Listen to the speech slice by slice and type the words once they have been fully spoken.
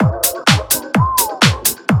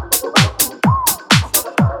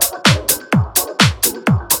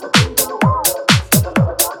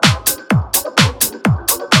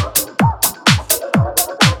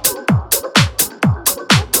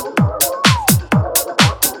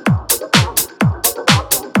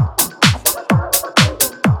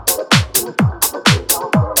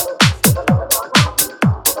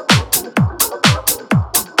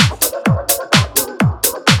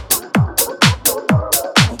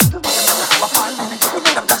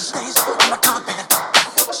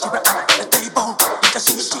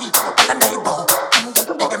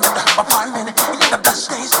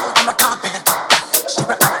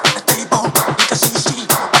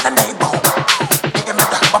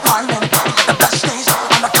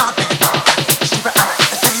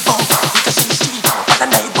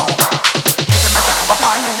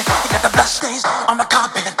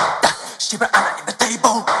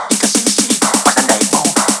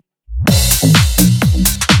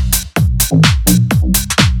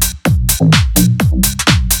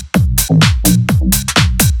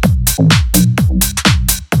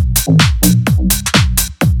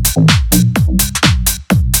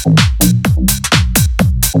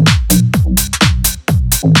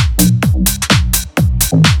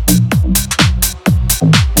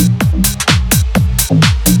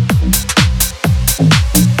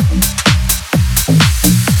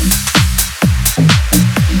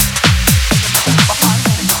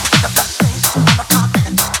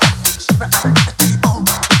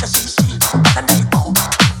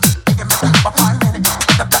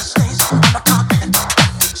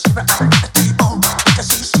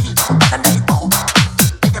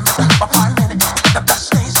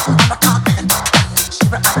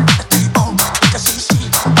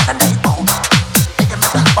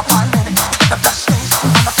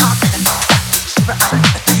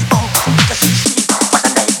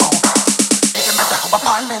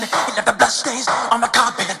apartment. He left the bloodstains on the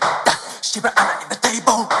carpet. She ran under the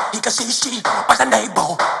table. He could see she was a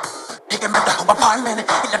neighbor. He came back the whole apartment.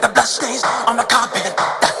 He left the bloodstains on the carpet.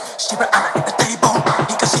 She ran under the table.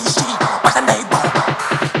 He could see she was a neighbor.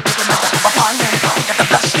 He came back the whole apartment. He left the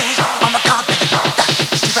bloodstains on the carpet.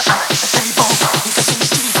 She ran under the table. He could see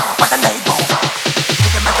she was a neighbor. He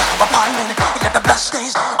came back the whole apartment. He left the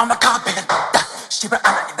bloodstains on the carpet. She ran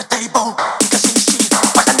under the table. He could see she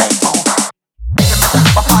was a neighbor. He came back the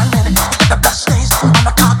whole apartment. He left the bloodstains on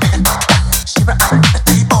the carpet. She ran under the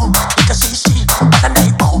table. He could see she was a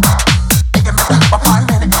neighbor. He came back the whole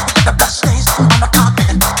apartment. He left the bloodstains on the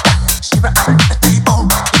carpet. She ran under the table.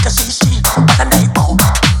 He could see she was a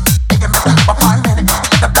neighbor. He came back the whole apartment. He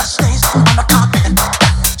left the bloodstains on the carpet.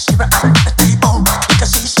 She ran under the table. He could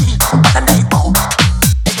see she was a neighbor.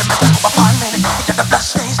 He came back the whole apartment. He left the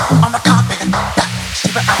bloodstains on the carpet. She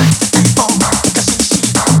ran under the table. He could see she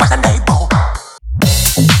was a neighbor.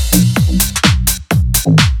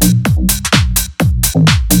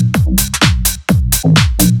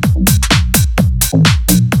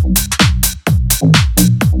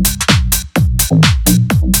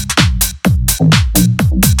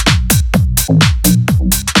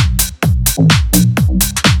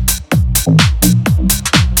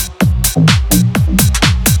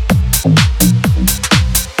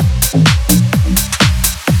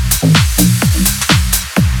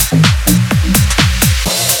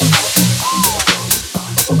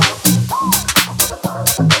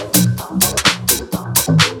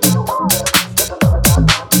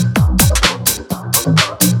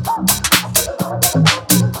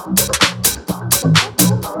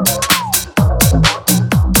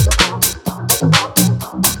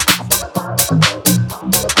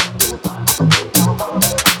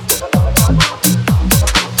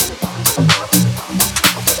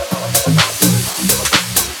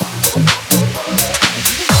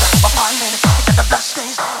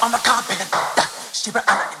 On the carpet, she ran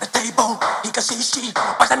under the table. He could see she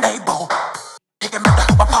was a neighbor. He came back the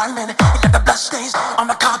whole apartment. He left the bloodstains on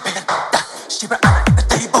the carpet. She ran under the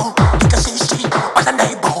table. He could see she was a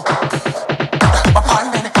neighbor. The whole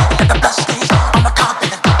apartment. He left the bloodstains on the carpet.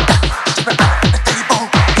 She ran under the table.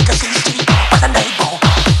 He could see she was a neighbor.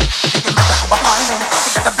 He came back the whole apartment. He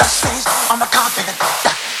left the bloodstains on the carpet.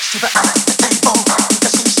 She ran under the table. He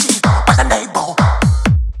could see she was a neighbor.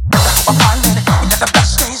 Apartment, he left the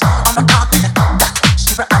bloodstains on the carpet.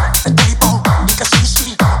 She ran under the table. He could see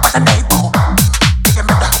she was a neighbor. He came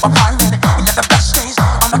back the whole apartment. He left the bloodstains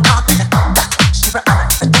on the carpet. She ran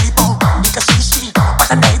under the table. He could see she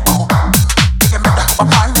was a neighbor. He came back the whole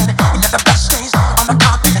apartment. He left the bloodstains on the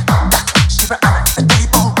carpet. She ran under the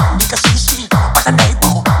table. He could see she was a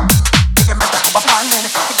neighbor. He came back the whole apartment.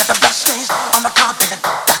 He left the bloodstains on the carpet.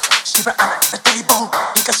 She ran under the table.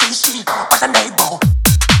 He could see she was a neighbor.